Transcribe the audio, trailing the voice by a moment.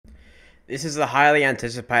This is the highly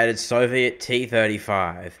anticipated Soviet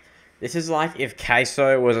T-35. This is like if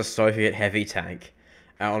Caseoh was a Soviet heavy tank.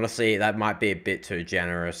 Honestly, that might be a bit too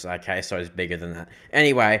generous. Caseoh is bigger than that.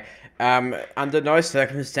 Anyway, under no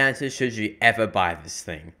circumstances should you ever buy this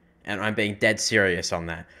thing. And I'm being dead serious on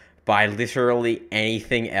that. Buy literally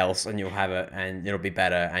anything else and you'll have it, and it'll be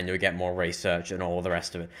better, and you'll get more research and all the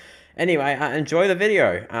rest of it. Anyway, enjoy the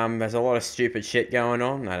video. There's a lot of stupid shit going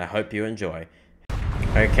on, and I hope you enjoy.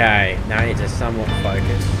 Okay, now I need to somewhat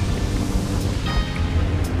focus.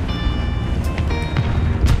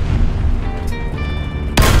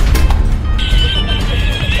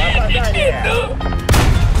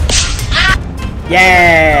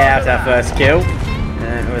 Yeah, that's our first kill.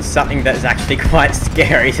 It was something that's actually quite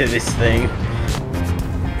scary to this thing.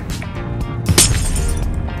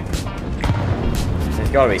 There's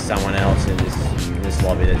got to be someone else in this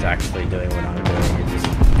lobby that's actually doing what I'm doing. You're just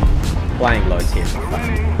playing low tier for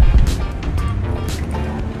fun.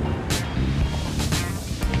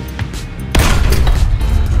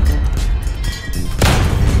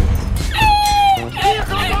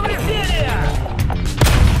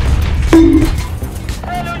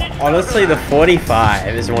 Honestly, the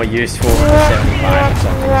 45 is more useful than the 75 or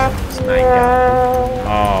something. Snake.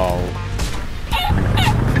 Oh.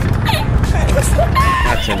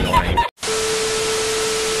 That's annoying.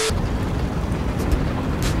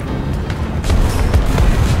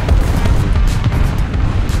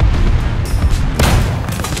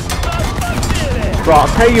 Right, I'll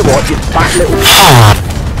tell you what, you fat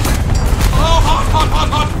little...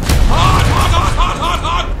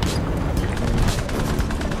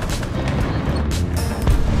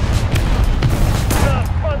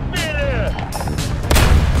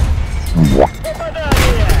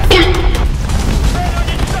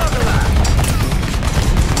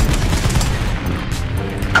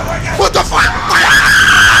 What the fuck?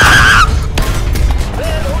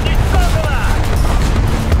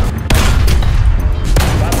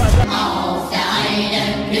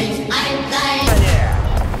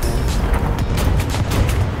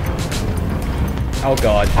 Oh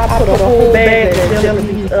god. I put a whole bag of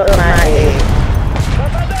jellies up my ass.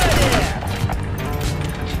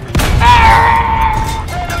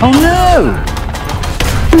 Oh no!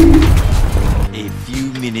 A few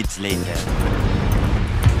minutes later.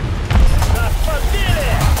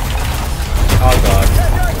 Oh god.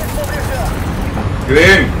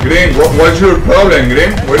 Green, what's your problem,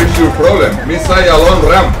 Green? What is your problem? Missile alone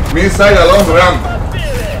ram. Missile alone ram.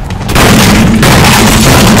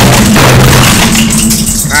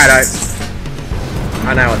 Righto.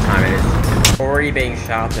 I know what time it is. Already being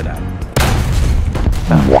shouted at.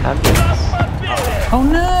 Oh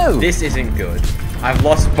no! This isn't good. I've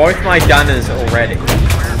lost both my gunners already.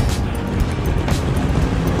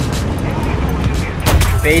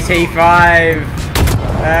 BT5!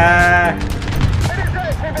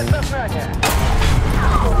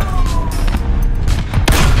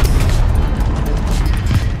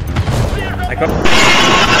 I got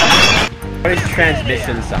his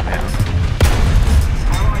transmission somehow.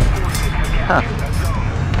 Huh.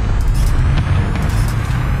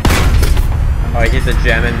 Oh, he hit the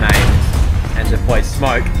German name and deployed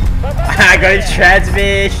smoke. I got his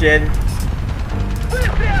transmission!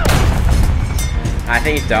 I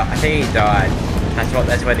think he died.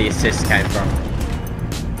 That's where the assist came from.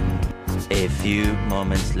 A few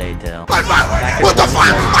moments later. What the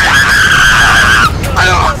fuck? I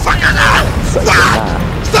don't fucking know! Stop!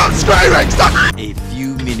 Stop screaming! Stop! A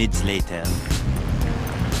few minutes later.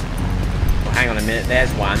 Well, hang on a minute,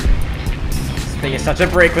 there's one. This thing is such a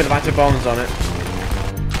brick with a bunch of bombs on it.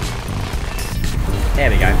 There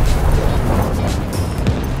we go.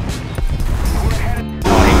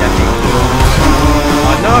 Oh, he definitely...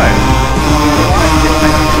 Oh no!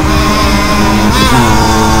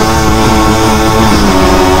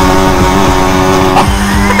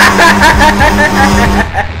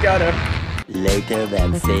 Got him. Later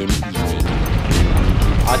that same evening.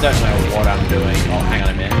 I don't know what I'm doing. Oh, hang on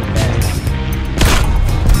a minute.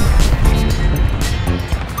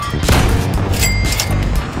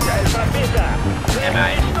 MA.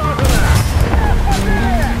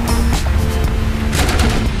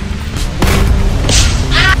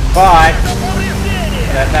 Bye.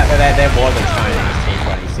 There was a Chinese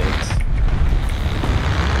T-26.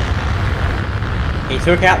 He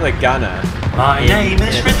took out the gunner. My name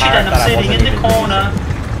is Richard and I'm sitting in the corner.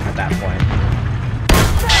 At that point.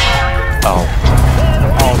 Oh.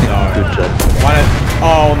 Oh no. Good job.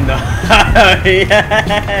 Oh no.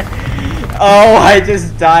 Yeah. Oh, I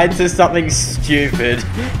just died to something stupid.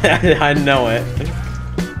 I know it.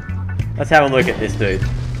 Let's have a look at this dude.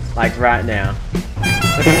 Like right now.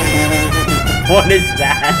 What is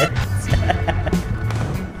that?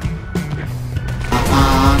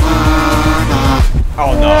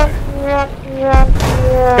 Oh no.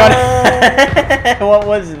 God. What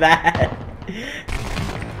was that?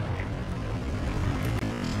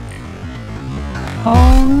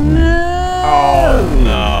 Oh no! Oh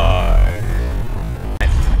no.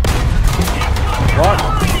 What?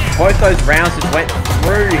 Both those rounds just went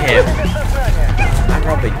through him. I'm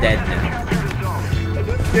probably dead now.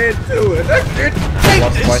 Can't do it. I can't I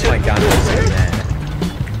lost both my guns in there.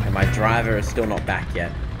 And my driver is still not back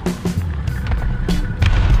yet.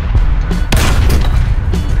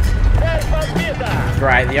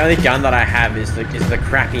 Great, the only gun that I have is the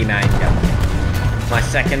crappy main gun. My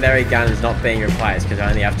secondary gun is not being replaced because I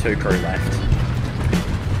only have 2 crew left.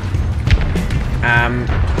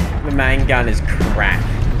 The main gun is crap.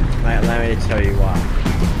 Allow me to tell you why.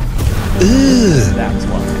 That's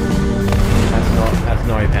why. That's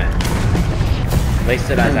no pen. At least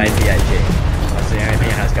it has APAG. That's the only thing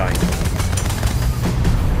it has going.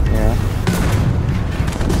 Yeah.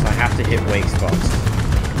 So I have to hit weak spots.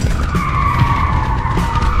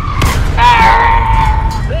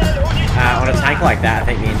 On a tank like that, I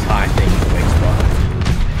think the entire thing is a weak spot.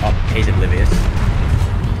 Oh, he's oblivious.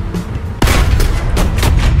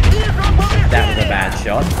 That was a bad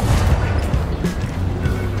shot.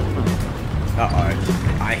 Uh-oh.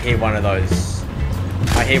 I hear one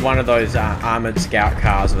of those armored scout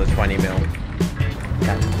cars with a 20 mil.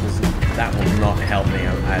 That will not help me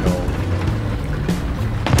at all.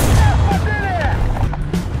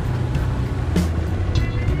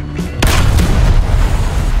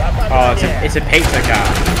 Oh, it's a pizza car.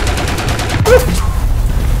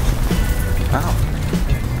 Wow.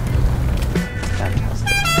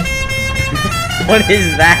 What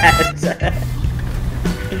is that?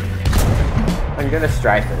 I'm gonna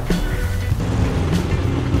strafe it.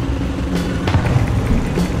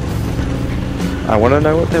 I want to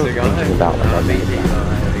know what they were So guys, thinking about when I made that.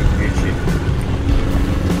 YouTube.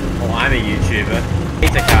 Well, I'm a YouTuber.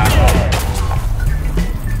 Pizza car.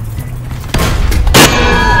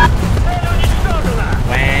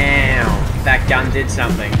 Wow, that gun did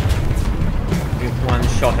something. With one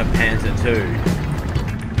shot of Panzer II.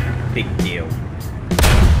 Big deal.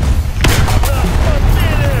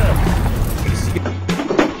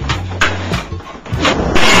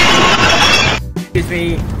 Excuse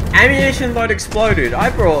me, ammunition load exploded. I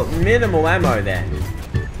brought minimal ammo there.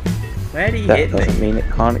 Where did he That hit doesn't me? mean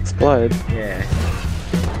it can't explode. Yeah.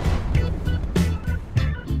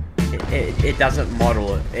 It doesn't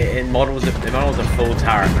model it. It models a full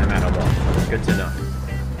turret no matter what. Good to know.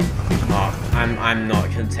 Oh, I'm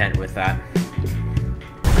not content with that.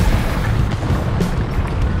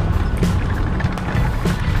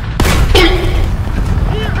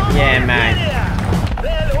 Yeah, mate.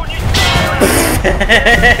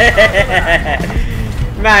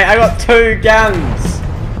 Mate, I got 2 guns.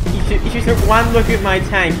 If you took one look at my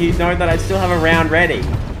tank, you'd know that I still have a round ready.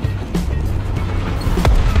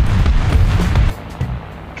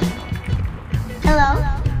 Hello?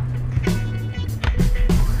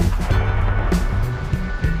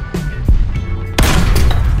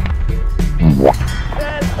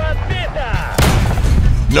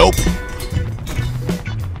 Nope.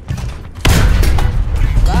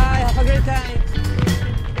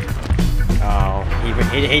 Oh,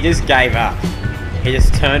 he just gave up. He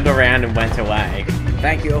just turned around and went away.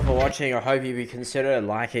 Thank you all for watching. I hope you consider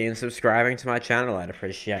liking and subscribing to my channel. I'd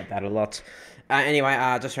appreciate that a lot. Anyway,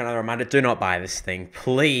 just another reminder, do not buy this thing.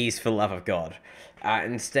 Please, for the love of God.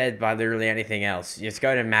 Instead, buy literally anything else. Just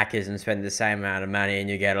go to Macca's and spend the same amount of money and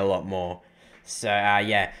you get a lot more. So,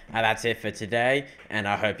 yeah, that's it for today. And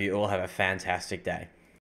I hope you all have a fantastic day.